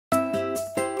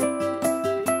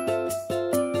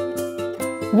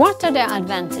What are the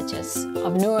advantages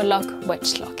of Duralock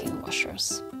wedge-locking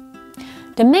washers?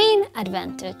 The main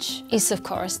advantage is of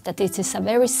course that it is a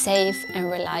very safe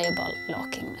and reliable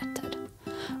locking method.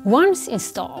 Once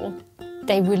installed,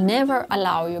 they will never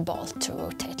allow your bolt to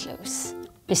rotate loose,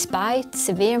 despite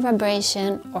severe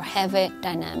vibration or heavy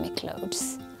dynamic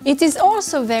loads. It is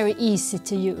also very easy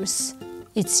to use.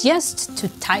 It's just to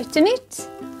tighten it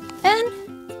and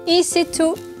easy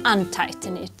to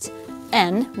untighten it.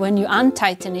 And when you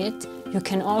untighten it, you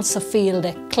can also feel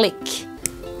the click,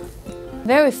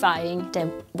 verifying the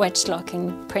wedge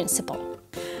locking principle.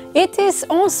 It is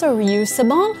also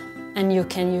reusable, and you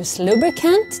can use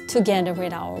lubricant together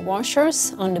with our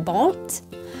washers on the bolt.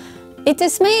 It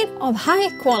is made of high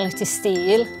quality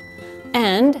steel,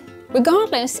 and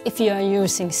regardless if you are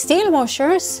using steel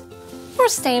washers or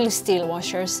stainless steel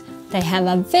washers, they have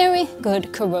a very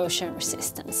good corrosion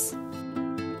resistance.